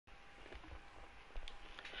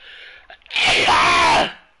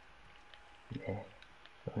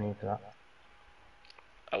need for that.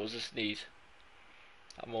 I was a sneeze.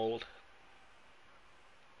 I'm old.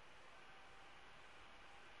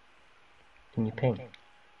 Can you ping?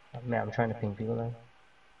 Mate, I'm trying to ping people though.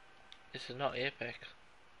 This is not Apex.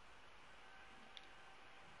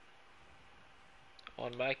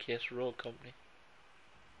 On my case, Rogue Company.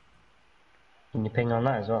 Can you ping on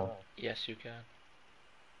that as well? Yes, you can.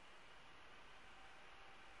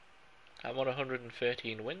 I'm on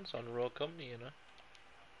 113 wins on Rogue Company, you know.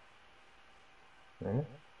 Really?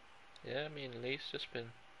 Yeah, me and Lee's just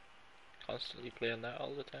been constantly playing that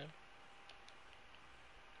all the time.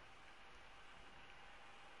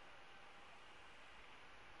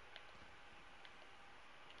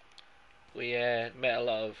 We met a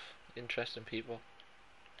lot of interesting people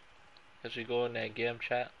as we go in their game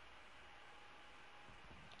chat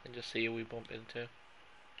and just see who we bump into.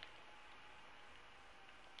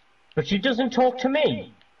 But she doesn't talk to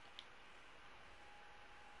me!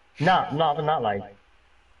 Nah, not like.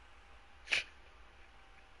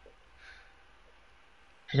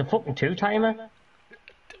 She's a fucking two-timer.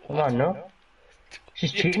 Come on, no.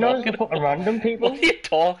 She's cheating on us with fucking random people. What are you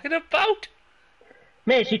talking about?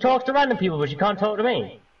 Mate, she talks to random people, but she can't talk to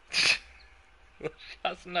me. She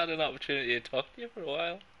hasn't had an opportunity to talk to you for a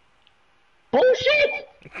while. Bullshit!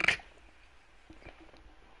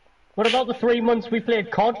 What about the 3 months we played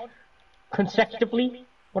COD consecutively?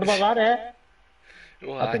 What about that, eh?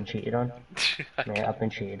 Why? I've been cheated on. Mate, I've been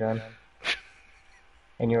cheated on.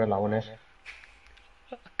 And you're allowing it.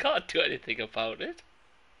 I can't do anything about it.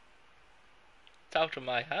 It's out of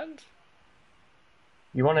my hands.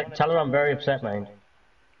 You want to tell her I'm very upset, mate.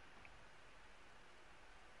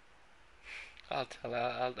 I'll tell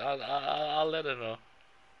her. I'll let her know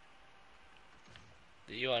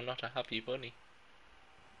that you are not a happy bunny.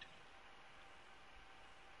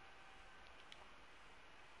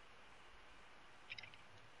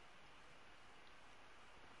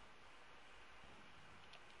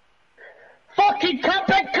 Fucking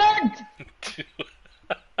carpet cunt!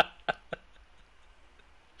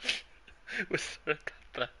 Was there a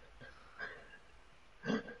kappa?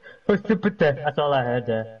 What's the bitter? That's all I heard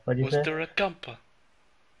there. What did you Was say? there a camper?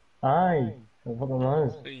 Aye. It fucking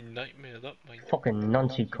was. A nightmare that might. Fucking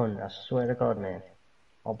noncy cunt, I swear to God, man.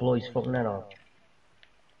 I'll blow his fucking head off.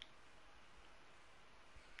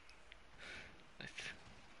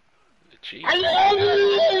 Jeez.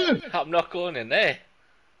 I'm not going in there.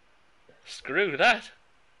 Screw that.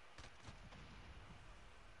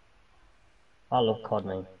 I love COD,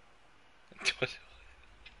 mate.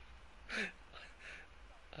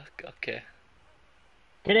 Okay.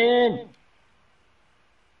 Get in!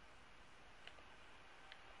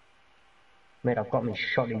 Mate, I've got my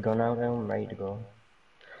shotty gun out now, I'm ready to go.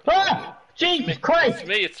 Ah! Jesus Christ! It's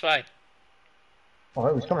me, it's fine. Oh,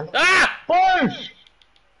 it was coming. Ah! Bosh!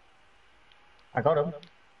 I got him.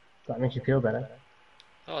 That makes you feel better.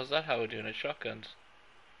 Oh, is that how we're doing it? Shotguns.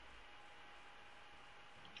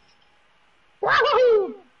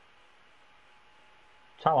 Wahoo!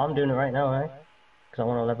 That's how I'm doing it right now, eh? Because I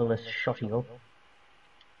want to level this shotty up.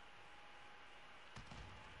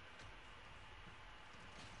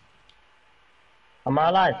 Am I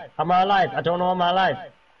alive? Am I alive? I don't know am I alive.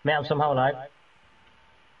 Mate, I'm somehow alive.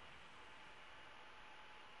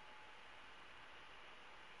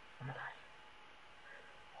 I'm alive.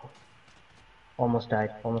 Almost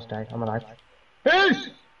died. Almost died. I'm alive. Yes!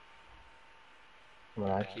 I'm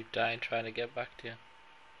alive. I keep dying trying to get back to you.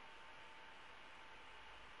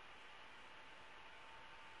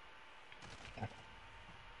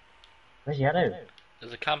 Where's he at out?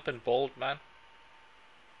 There's a camping bald man.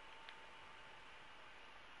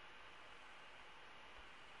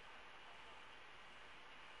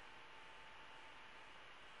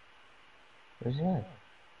 Where's he at?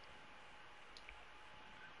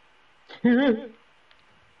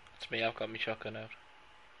 It's me, I've got my shotgun out.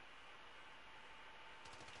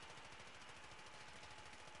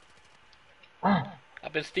 Ah!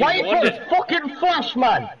 I've been Why Stevie you put Wonder. a fucking flash,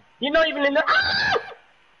 man? You're not even in the. Ah!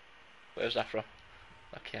 Where's that from?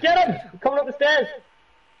 Okay. Get him! Coming up the stairs!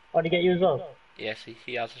 Oh, did he get you as well? Yes,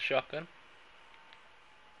 he has a shotgun.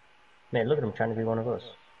 Mate, look at him trying to be one of us.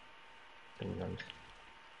 Nice.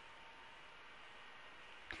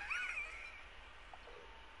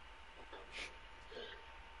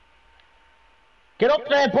 Get up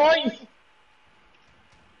there, boys!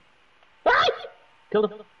 Ah!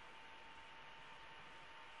 Killed him.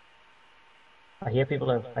 I hear people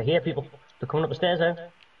now. I hear people. They're coming up the stairs now.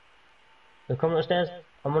 They're coming up the stairs.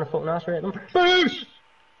 I'm gonna fucking ass rate them. Boosh!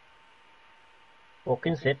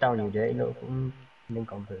 Fucking sit down, you dirty little fucking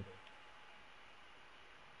nincompoop.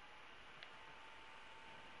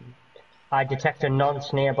 I detect a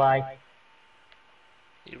nonce nearby.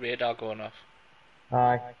 Your radar going off.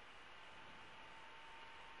 Aye.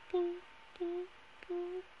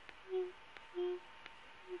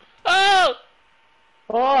 Oh!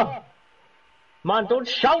 Oh! Man, don't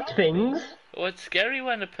shout things! Oh, it's scary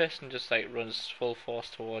when a person just like runs full force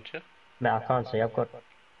towards you. Mate, I can't see, I've got...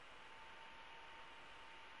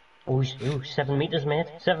 Ooh, 7 meters, mate.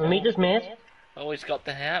 7 meters, mate! Oh, he's got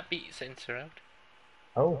the heartbeat sensor out.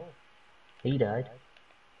 Oh. He died.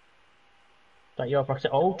 Is that your proxy?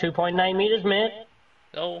 Oh, 2.9 meters, mate!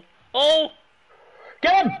 Oh! Oh!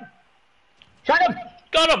 Get him! Shot him!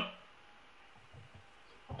 Got him!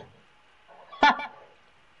 Ha!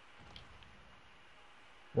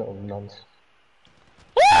 Little nonce.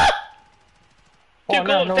 Ah! Oh,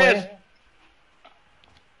 Go no upstairs. way.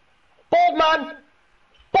 Bald man!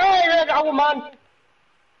 Fire it, old man!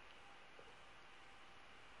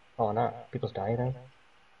 Oh no, people's dying now.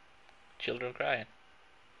 Children crying.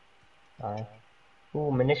 Aye.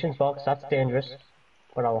 Ooh, munitions box, that's dangerous.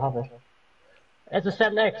 But I'll have it. It's a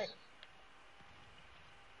 7X!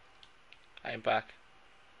 I'm back.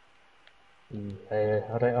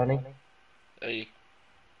 Alright, Arnie. Hey.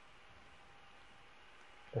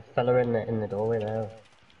 The fella in the doorway there.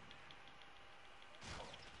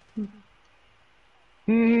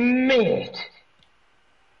 Mate!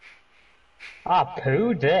 I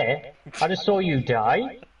pooed there. I just saw you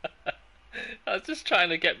die. I was just trying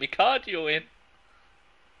to get my cardio in.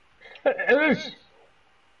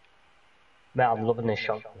 Man, I'm loving this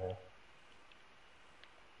shot now.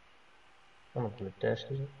 I'm gonna do a test,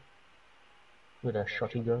 is it? With a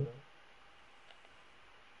shotty gun.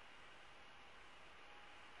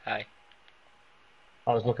 Hi.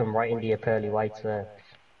 I was looking right into your pearly whites there.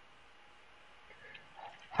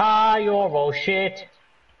 Hi, you're all shit.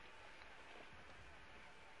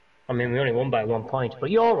 I mean, we only won by 1 point, but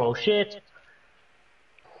you're all shit.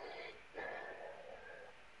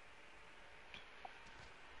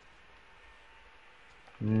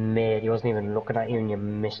 Mate, he wasn't even looking at you and you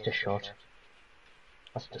missed a shot.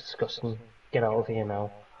 That's disgusting. Get out of here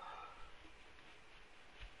now.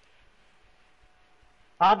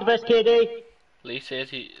 All the best, KD. Lee says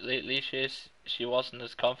she wasn't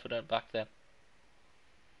as confident back then.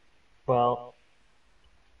 Well,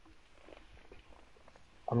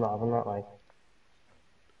 I'm not like...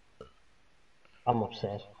 I'm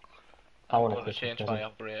upset. I want a I'm going to Christmas change present. my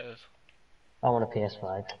operators. I want a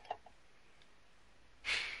PS5.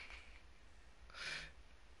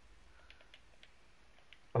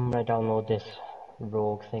 I'm gonna download this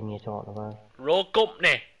Rogue thing you're talking about. Rogue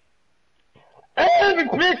Company! I've been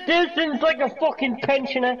PlayStation's like a fucking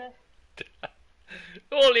pensioner.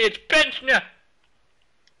 Old age pensioner!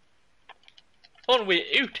 On way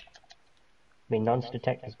out! My nonce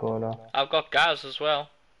detector's going off. I've got Gaz as well.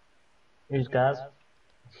 Who's Gaz?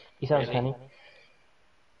 He sounds Really? funny.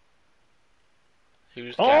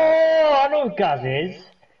 Who's Oh, Gaz? I know who Gaz is.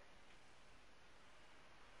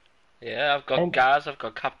 Yeah, I've got And- Gaz, I've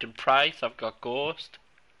got Captain Price, I've got Ghost.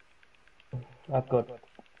 I've got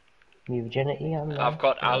new virginity. I've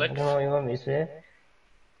got Alex. I don't know what you want me to say.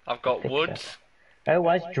 I've got Fix Woods. Oh,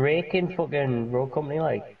 why's Drake in fucking Rogue Company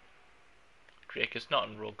like? Drake is not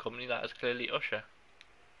in Rogue Company, that is clearly Usher.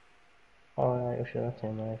 Oh, right, Usher, that's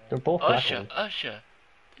him, right. They're both black Usher, ones. Usher.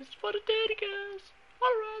 This is for the dirty girls. All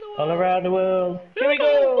around the world. All around the world. Here we go.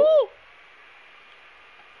 go! Woo.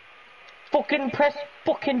 Fucking press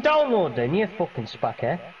fucking download then, you fucking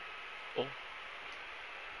spacker. Oh.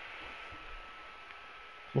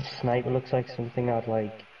 This sniper looks like something I'd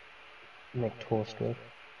like make toast with.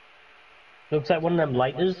 Looks like one of them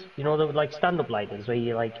lighters, you know, the like stand-up lighters where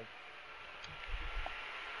you like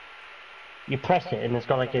you press it and it's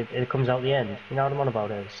got like it comes out the end. You know what I'm on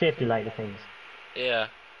about? Safety lighter things. Yeah.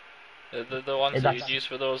 The ones that That's- you'd use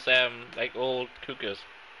for those like old cookers.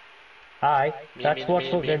 Aye, that's what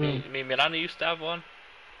fucking. Me Nana used to have one.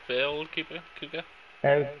 For the old cooker.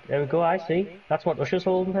 There we go. I see. That's what Usher's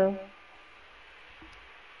holding now.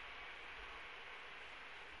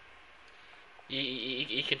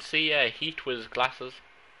 You can see heat with his glasses.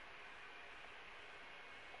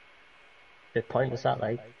 Bit pointless that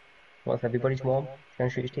like. What if everybody's warm? Can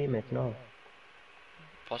shoot his teammates? No.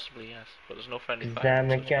 Possibly, yes. But there's no friendly Cause fire. I'm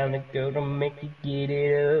the kind of girl to make you get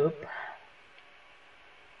it up.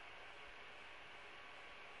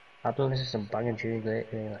 I've done this to some banging tunes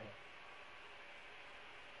lately, like.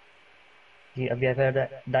 Have you ever heard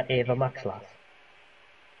that Ava Max laugh?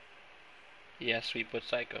 Yeah, Sweet But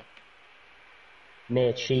Psycho.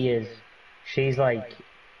 Mate, she's like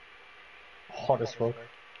hot as fuck.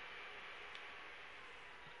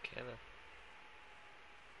 Okay then.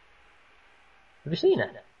 Have you seen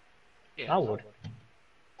her? Yes. I would.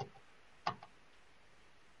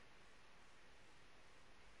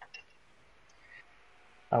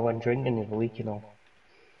 I went drinking the other week, you know.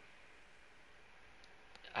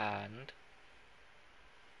 And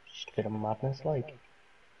Just a bit of madness, like.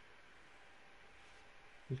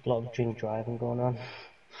 There's a lot of drink driving going on.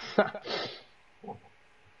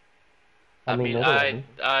 I mean, other one.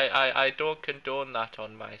 I don't condone that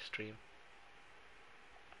on my stream.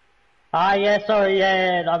 Ah, yeah, sorry,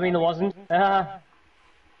 yeah, I mean, it wasn't. It's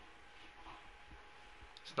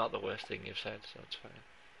not the worst thing you've said, so it's fine.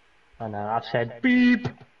 I know, I've said beep.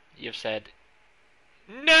 You've said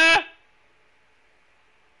nah.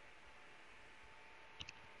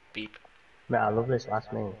 Beep. Man, I love this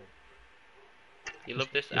last name. You love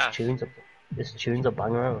this This ass. tune's a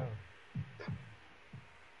banger.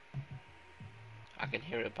 I can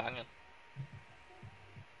hear it banging.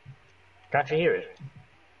 Can't you hear it?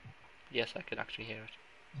 Yes, I can actually hear it.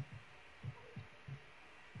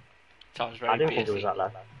 Sounds I very didn't think it was bassy. that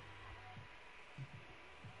loud.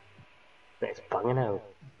 It's banging out.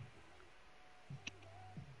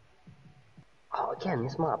 Oh, again,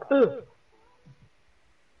 this map. Ugh.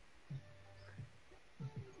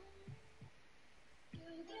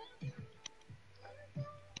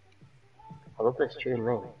 I love this tune,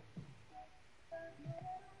 mate.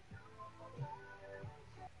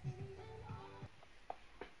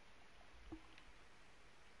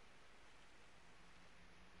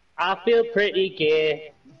 I feel pretty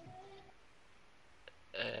gay.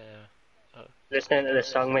 Listening to this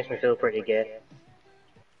song makes me feel pretty gay.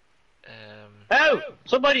 Oh!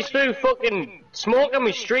 Somebody's threw fucking smoke on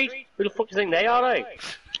my street! Who the fuck do you think they are, like?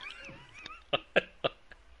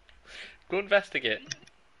 Go investigate.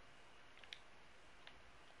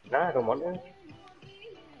 Nah, I don't want to.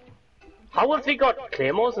 How have they got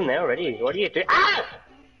claymores in there already? What are you doing? Ah!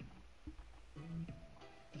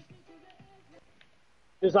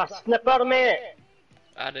 There's that snip out of me!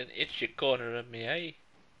 I had an itchy corner of my eye.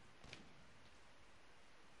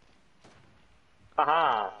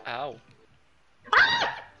 Haha. Ow.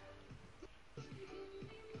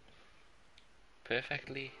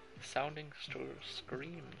 Perfectly sounding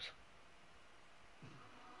screams.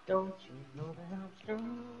 Don't you know that I'm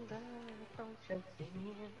stronger? Don't you see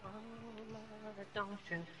it all? Don't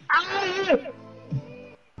you? Ah!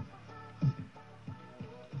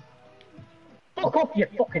 Fuck off, you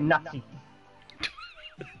fucking Nazi!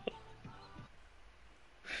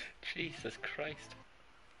 Jesus Christ.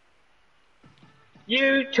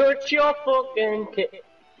 You touch your fucking kid.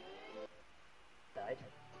 Died.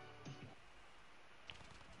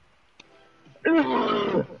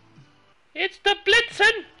 It's the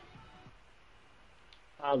Blitzen!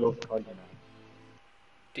 I love COD, you know.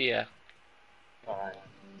 Dear, Alright.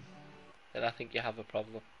 then I think you have a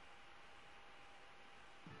problem.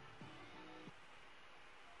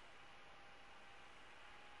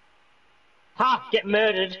 Ha! Get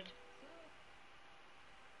murdered!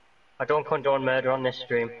 I don't condone murder on this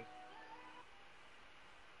stream,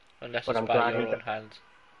 Unless But it's I'm by glad your he own got- hands.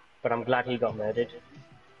 but I'm glad he got murdered.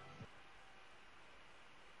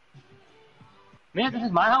 Mate, this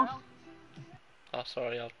is my house! Oh,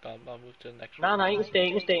 sorry, I'll move to the next No, room. no, you can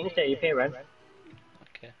stay, you pay rent.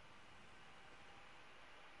 Okay.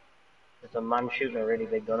 There's a man shooting a really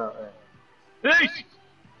big gun out there. Peace!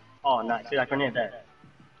 Oh, nice, see that grenade there?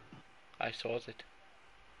 I saw it.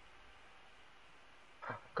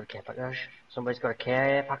 Good care package. Somebody's got a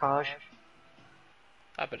care package.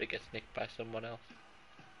 I bet it gets nicked by someone else.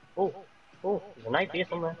 Oh, there's a knife here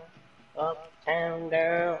somewhere. Uptown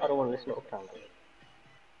girl. I don't want to listen to Uptown girl.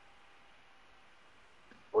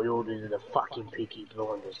 We all do the fucking Peaky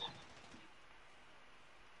Blinders.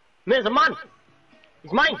 There's a man!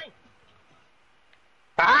 He's mine!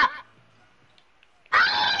 Ah!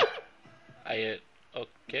 Ah! Are you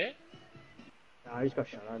okay? Nah, I just got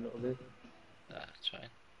shot at a little bit. That's fine.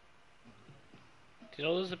 Do you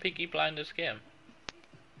know there's a Peaky Blinders game?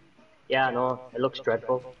 Yeah, I know. It looks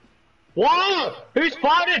dreadful. Whoa! Who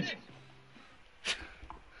spotted?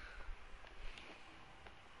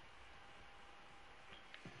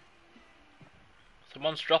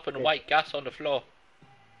 Someone's dropping white gas on the floor.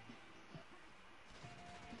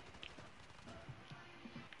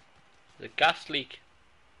 There's a gas leak.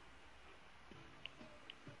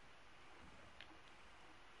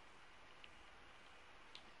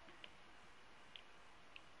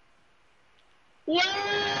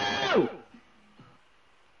 Whoa!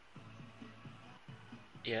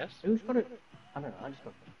 Yes? Who's got it? I don't know, I just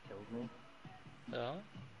got killed me. No?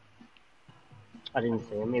 I didn't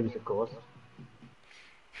see him, he was a ghost.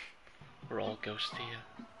 We're all ghosts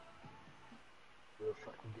here. We're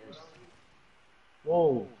fucking ghosts.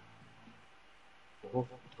 Whoa. Oh,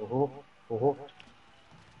 oh, oh.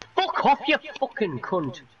 Fuck off, you fucking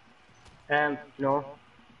cunt! No.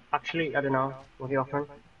 Actually, I don't know. What are you offering?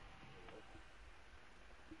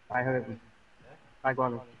 I heard him. I go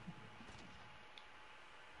on.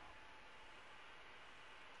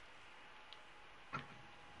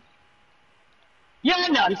 Yeah,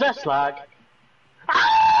 non's a slag!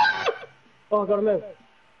 Ah! Oh, I gotta move.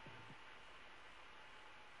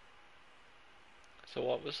 So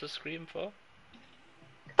what was the scream for?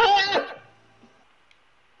 Ah!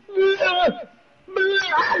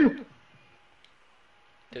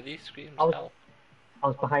 Did these screams I was, help? I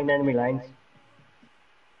was behind enemy lines.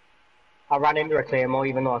 I ran into a claymore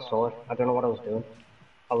even though I saw it. I don't know what I was doing.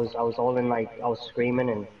 I was all in like, I was screaming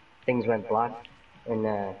and things went black and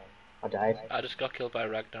I died. I just got killed by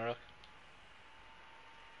Ragnarok.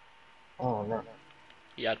 Oh no.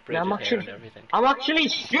 He had No, braided hair and everything. I'm actually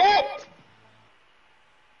shit!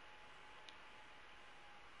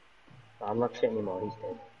 I'm not shit anymore, he's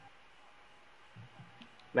dead.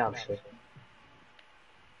 No, I'm shit.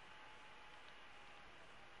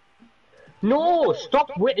 No! Stop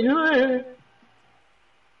waiting! I'm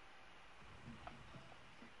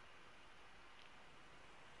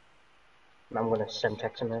gonna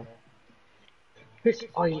Semtex him now.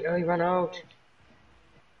 I ran out.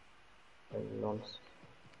 Oh, nonsense.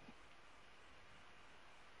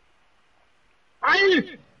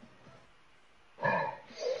 I.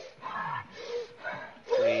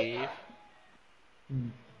 Breathe.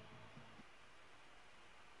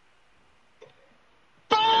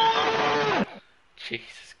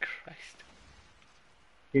 Jesus Christ.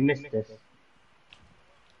 You missed this.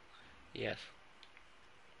 Yes.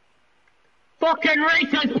 Fucking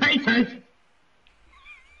racist pieces!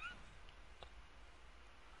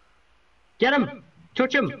 Get him!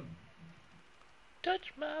 Touch him!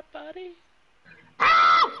 Touch my body.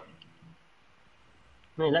 Ah!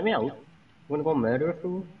 Hey, let me out. You wanna go murder a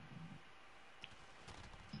fool?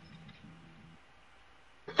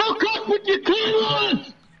 Fuck off with your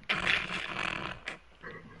clothes!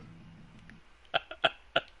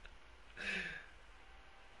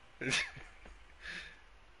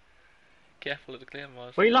 Careful of the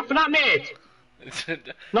claymores. What are you laughing at, mate?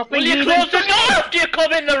 Nothing. Will you close the door after you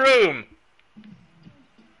come in the room?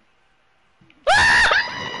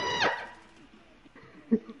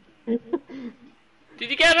 Did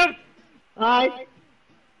you get him? Aye.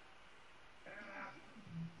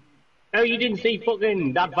 Oh, you didn't see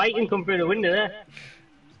fucking that Viking come through the window there?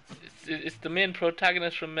 It's the main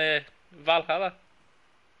protagonist from Valhalla.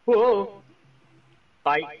 Whoa.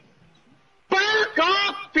 Bye. Back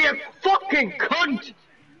off, you fucking cunt!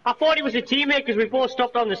 I thought he was a teammate because we both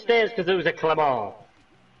stopped on the stairs because there was a claymore.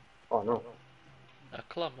 Oh no. A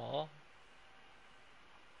claymore?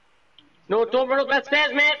 No, don't run up that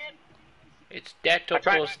stairs, mate! It's death up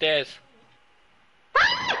those stairs.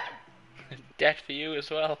 Death for you as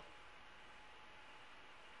well.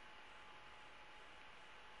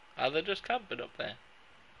 Are they just camping up there?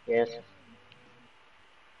 Yes.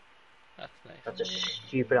 That's nice. That's a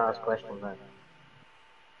stupid ass question, man.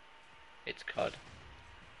 It's COD.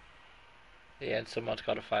 Yeah, and someone's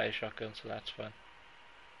got a fire shotgun, so that's fun.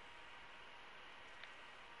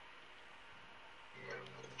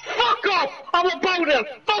 Fuck off! I'm about to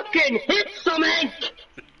fucking hit something!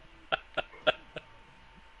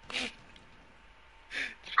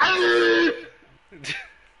 Oh.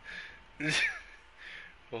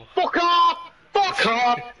 Fuck off! Fuck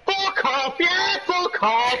off! Fuck off! Yeah, fuck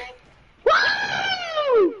off!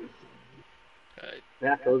 Woo!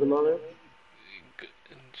 Yeah, I killed them all there.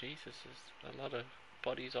 Jesus, there's a lot of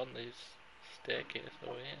bodies on this staircase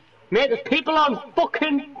over here. Mate, there's people on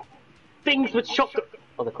fucking things with shotgun.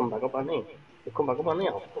 Oh, they come back up on me. They come back up on me.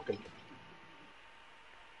 Oh, fucking.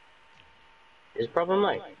 Is a problem,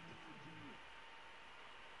 like?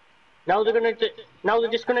 Now they're gonna. Now they're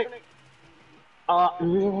just gonna.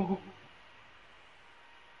 I'm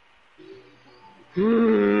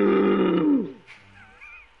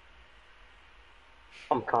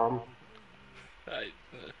calm.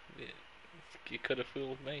 You could have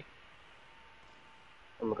fooled me.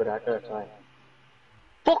 I'm a good actor, that's right.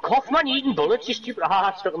 Fuck off, man, you eating bullets, you stupid.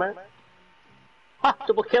 Ha, stuck him out. Ha,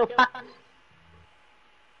 double kill. Ha.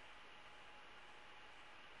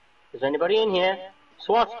 Is anybody in here?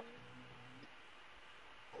 SWAT.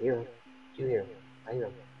 I hear him. Do you hear him? I hear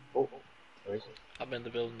him. Oh, where is he? I'm in the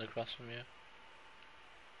building across from you.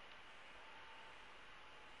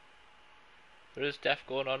 There is death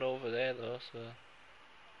going on over there though, so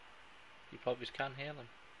you probably can hear them.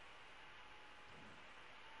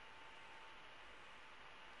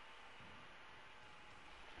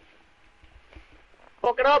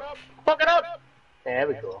 Fuck it up! Fuck it up! There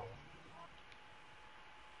we go.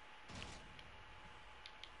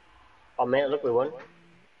 Oh mate, look, we won.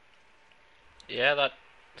 Yeah, that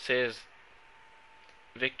says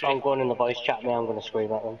victory. I'm going in the voice chat, mate. I'm going to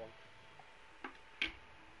scream at them.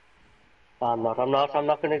 I'm not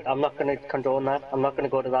gonna condone that. I'm not gonna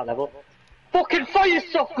go to that level. Fucking fire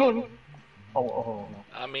shotgun! Oh, no.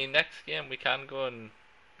 I mean, next game we can go in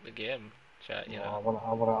the game chat, you No, know.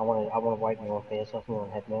 I wanna wipe my own face off my own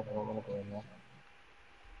head, mate. I don't wanna go in there.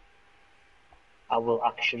 I will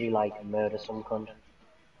actually, like, murder some cunt.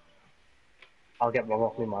 I'll get one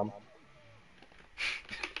off my mum.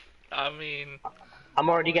 I mean, I'm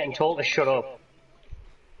already getting told to shut up.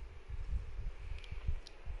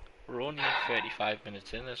 we're only 35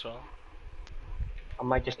 minutes in as well. I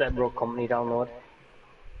might just let Rogue Company download.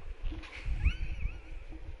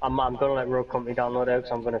 I'm gonna let Rogue Company download out,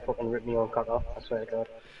 because I'm gonna fucking rip my own cock off. I swear to God.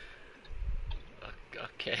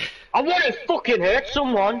 Okay. I wanna fucking hurt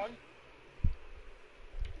someone!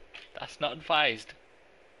 That's not advised.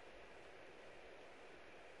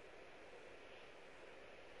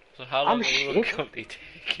 So how long will the company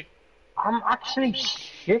take? I'm actually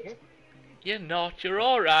shit. You're not, you're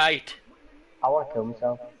alright. I wanna kill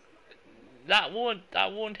myself. That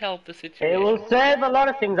won't help the situation. It will save a lot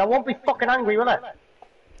of things. I won't be fucking angry, will it?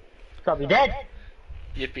 So I'll be dead.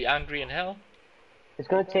 You'd be angry in hell. It's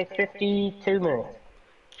gonna take 52 minutes.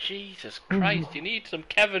 Jesus Christ, you need some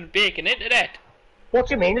Kevin Bacon internet. What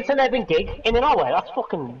do you mean? It's 11 gig in an hour. That's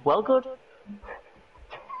fucking well good.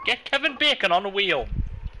 Get Kevin Bacon on a wheel.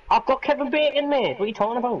 I've got Kevin Bacon, mate. What are you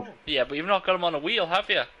talking about? Yeah, but you've not got him on a wheel, have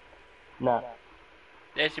you? Nah.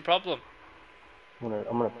 There's your problem. I'm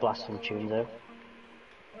gonna blast some tunes out.